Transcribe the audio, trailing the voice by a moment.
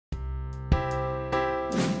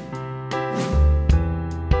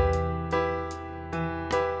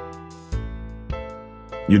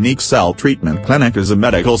Unique Cell Treatment Clinic is a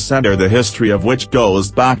medical center the history of which goes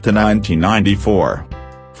back to 1994.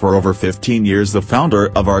 For over 15 years the founder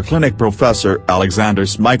of our clinic, Professor Alexander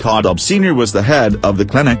Smikodub Sr. was the head of the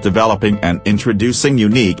clinic, developing and introducing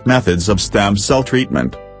unique methods of stem cell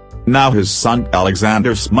treatment. Now his son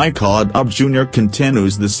Alexander Smikodub Jr.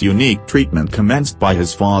 continues this unique treatment commenced by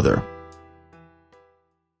his father.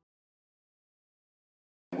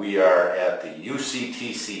 We are at the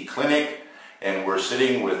UCTC clinic, and we're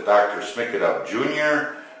sitting with Dr. Smikodub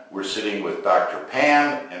Jr., we're sitting with Dr.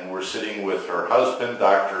 Pan, and we're sitting with her husband,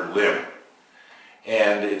 Dr. Lim.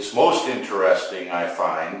 And it's most interesting, I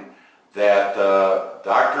find, that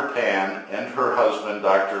Dr. Pan and her husband,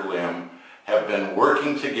 Dr. Lim, have been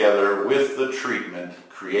working together with the treatment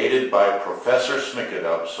created by Professor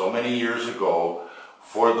Smikodub so many years ago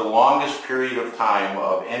for the longest period of time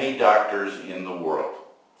of any doctors in the world.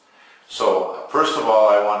 So, first of all,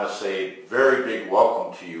 I want to say very big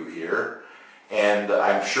welcome to you here, and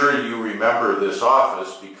I'm sure you remember this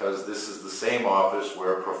office because this is the same office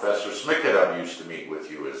where Professor Smikodub used to meet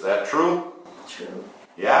with you. Is that true? True.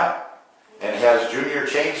 Yeah? And has Junior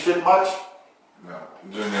changed it much? No,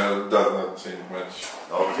 Junior does not change much.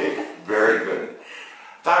 Okay, very good.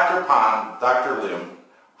 Dr. Pan, Dr. Lim,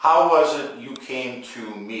 how was it you came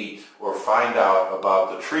to meet or find out about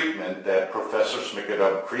the treatment that Professor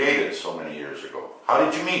Smikodub created so many years ago? How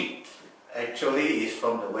did you meet? Actually, it's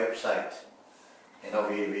from the website. You know,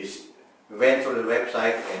 we went through the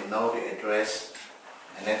website and know the address,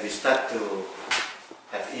 and then we start to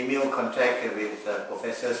have email contact with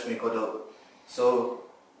Professor Smikodub. So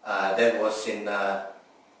that was in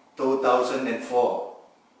 2004.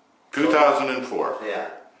 2004? So, yeah.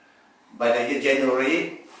 By the year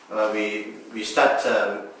January, we start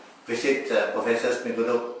visit Professor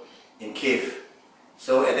Smikodub in Kiev.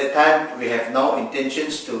 So at that time, we have no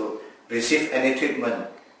intentions to receive any treatment.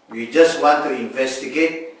 We just want to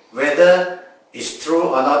investigate whether it's true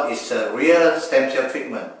or not it's a real stem cell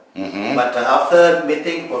treatment. Mm-hmm. But after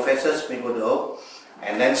meeting Professor Smikodub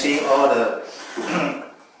and then seeing all the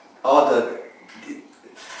all the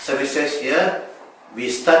services here, we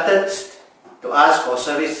started to ask for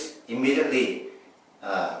service immediately.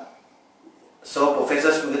 So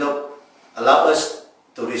Professor Smikodub allowed us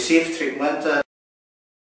to receive treatment.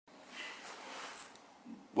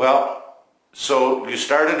 Well, so you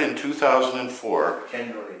started in 2004.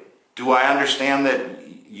 January. Do I understand that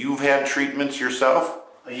you've had treatments yourself?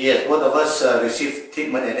 Yes, both of us received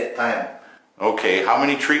treatment at that time. Okay, how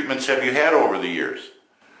many treatments have you had over the years?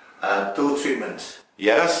 2 treatments.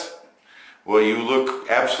 Yes? Well, you look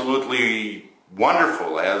absolutely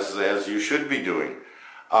wonderful, as you should be doing.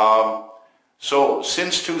 So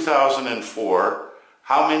since 2004,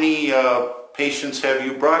 how many patients have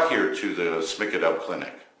you brought here to the Smikodub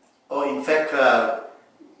Clinic? Oh, in fact,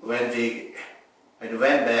 when we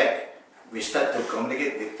went back, we started to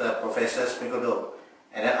communicate with Professor Smikodub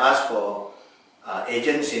and then asked for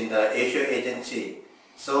agents in the Asia agency.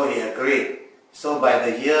 So he agreed. So by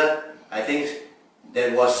the year, I think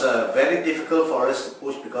that was very difficult for us to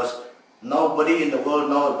push because nobody in the world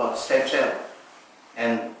knows about stem cell.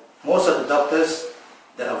 And most of the doctors,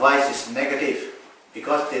 the advice is negative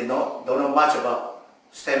because they don't know much about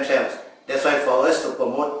stem cells. That's why for us to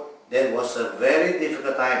promote, that was a very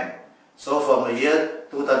difficult time. So from the year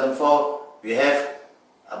 2004, we have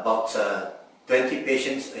about 20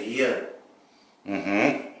 patients a year.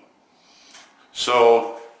 Mm-hmm.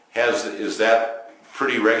 So is that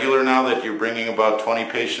pretty regular now that you're bringing about 20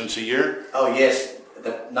 patients a year? Oh yes,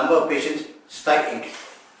 the number of patients starting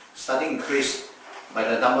increase by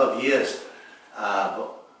the number of years.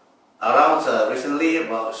 Around recently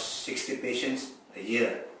about 60 patients a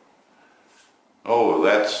year. Oh,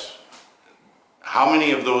 how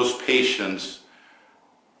many of those patients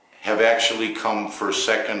have actually come for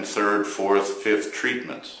second, third, fourth, fifth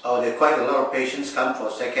treatments? Oh, there are quite a lot of patients come for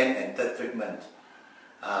second and third treatment.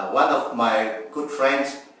 One of my good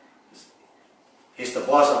friends, he's the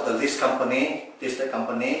boss of the listed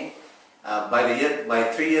company.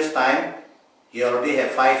 By 3 years time, he already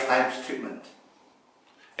have 5 times treatment.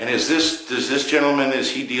 And does this gentleman,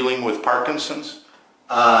 is he dealing with Parkinson's?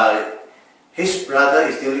 His brother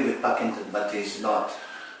is dealing with Parkinson's, but he's not.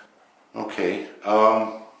 Okay.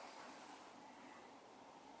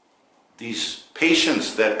 These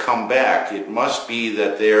patients that come back, it must be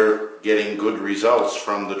that they're getting good results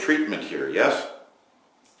from the treatment here, yes?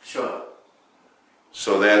 Sure.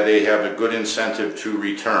 So that they have a good incentive to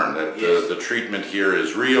return, that yes. the treatment here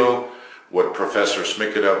is real. What Professor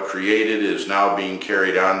Smikodub created is now being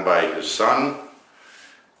carried on by his son.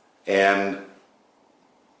 And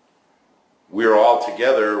we're all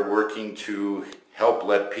together working to help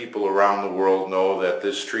let people around the world know that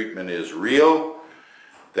this treatment is real,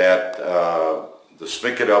 that the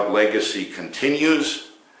Smikodub legacy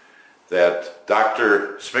continues, that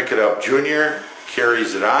Dr. Smikodub Jr.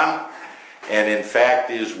 carries it on, and in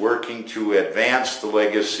fact is working to advance the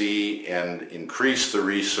legacy and increase the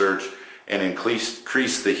research and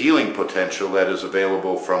increase the healing potential that is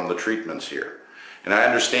available from the treatments here. And I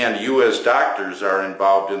understand you as doctors are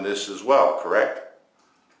involved in this as well, correct?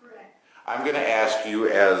 Correct. I'm going to ask you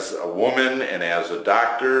as a woman and as a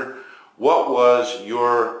doctor, what was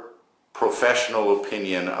your professional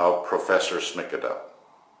opinion of Professor Smikodub?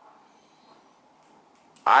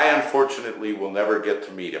 I unfortunately will never get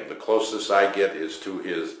to meet him. The closest I get is to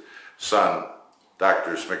his son,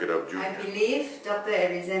 Dr. Smikodub Jr. I believe Dr.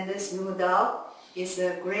 Alexander Smikodub is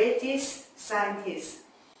the greatest scientist.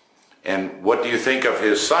 And what do you think of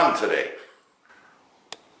his son today?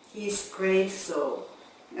 He's great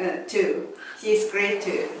too. He's great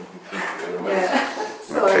too. Yeah.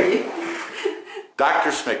 Sorry.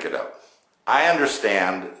 Dr. Smikodub, I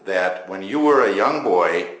understand that when you were a young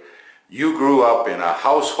boy, you grew up in a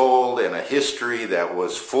household and a history that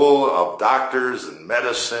was full of doctors and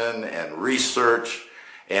medicine and research,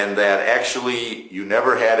 and that actually you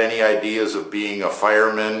never had any ideas of being a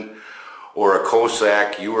fireman or a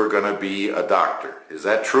Cossack. You were going to be a doctor. Is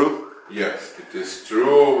that true? Yes, it is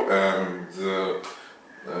true, and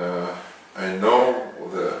I know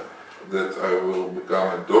that I will become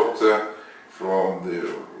a doctor from the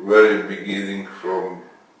very beginning, from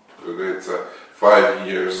 5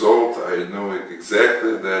 years old. I know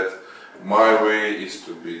exactly that my way is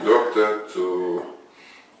to be doctor, to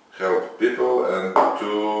help people and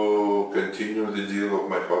to continue the deal of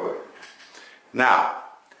my father. Now,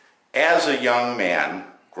 as a young man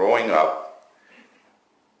growing up,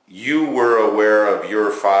 you were aware of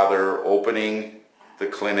your father opening the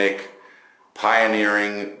clinic,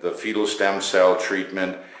 pioneering the fetal stem cell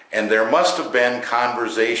treatment, and there must have been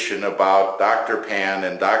conversation about Dr. Pan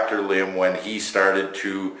and Dr. Lim when he started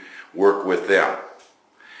to work with them.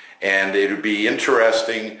 And it would be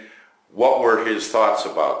interesting, what were his thoughts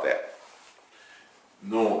about that?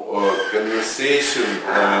 No, conversation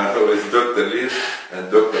with Dr. Lim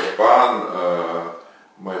and Dr. Pan,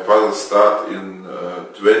 my father started in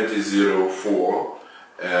 2004,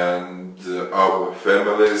 and our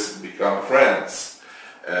families become friends.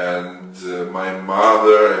 And my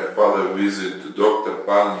mother and father visited Dr.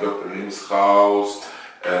 Pan and Dr. Lim's house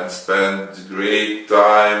and spent great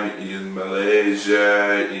time in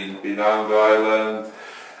Malaysia, in Penang Island,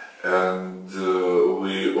 and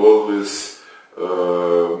we always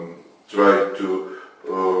try to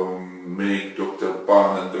make Dr. Pan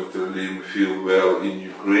and Dr. Lim feel well in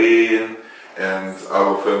Ukraine, and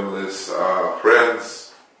our families are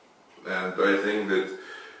friends, and I think that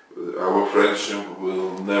our friendship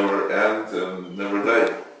will never end and never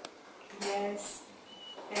die. Yes,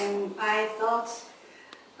 and I thought,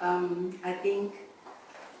 I think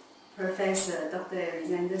Professor Dr.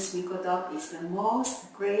 Alexander Smikodub is the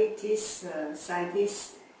most greatest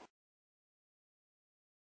scientist,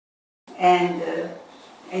 and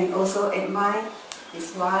also admire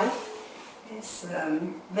his wife. It's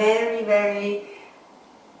very, very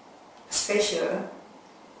special,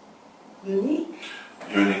 unique.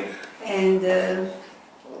 And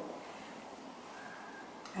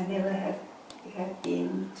I never have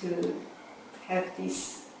been to have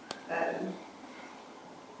this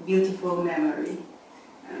beautiful memory.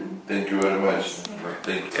 Thank you very much.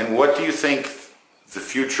 Thank you. And what do you think the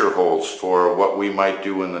future holds for what we might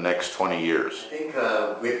do in the next 20 years? I think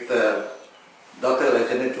with Dr.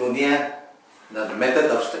 Alexander Jr., the method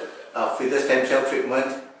of fetal stem cell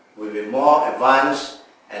treatment will be more advanced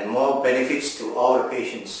and more benefits to all the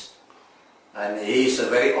patients. And he is a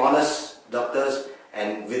very honest doctor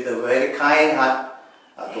and with a very kind heart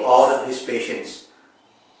to all of his patients.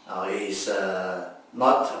 He is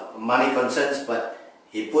not money concerns, but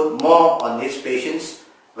he put more on his patients'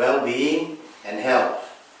 well-being and health.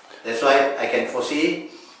 That's why I can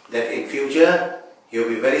foresee that in future he will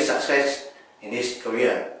be very successful in his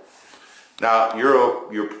career. Now,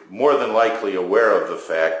 you're more than likely aware of the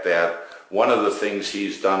fact that one of the things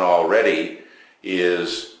he's done already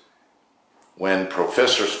is when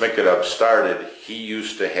Professor Smikodub started, he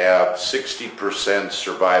used to have 60%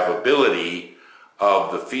 survivability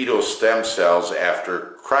of the fetal stem cells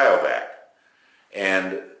after cryovac.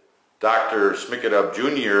 And Dr. Smikodub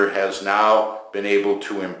Jr. has now been able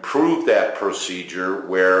to improve that procedure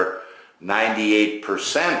where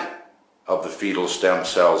 98% of the fetal stem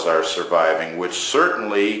cells are surviving, which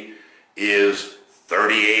certainly is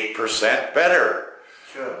 38% better.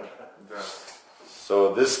 Sure.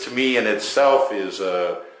 So this to me in itself is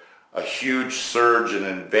a huge surge and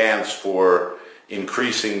advance for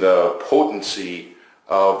increasing the potency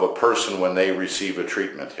of a person when they receive a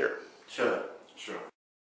treatment here. Sure.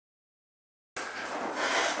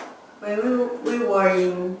 When we were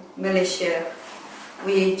in Malaysia,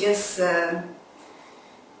 we just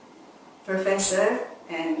professor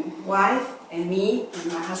and wife and me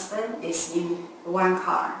and my husband is in one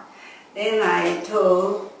car. Then I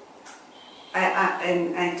told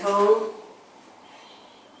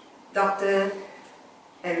Dr.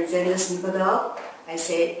 Alexander Smikodub, I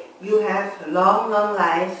said, you have a long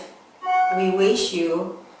life. We wish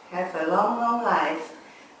you have a long life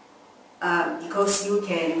because you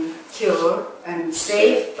can cure and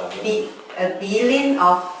save a billion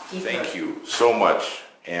of people. Thank you so much,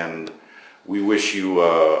 and we wish you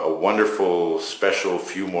a wonderful, special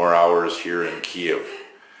few more hours here in Kiev.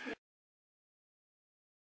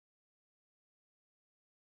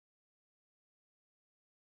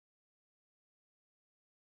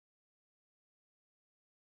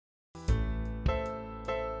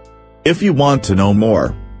 If you want to know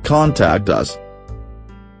more, contact us.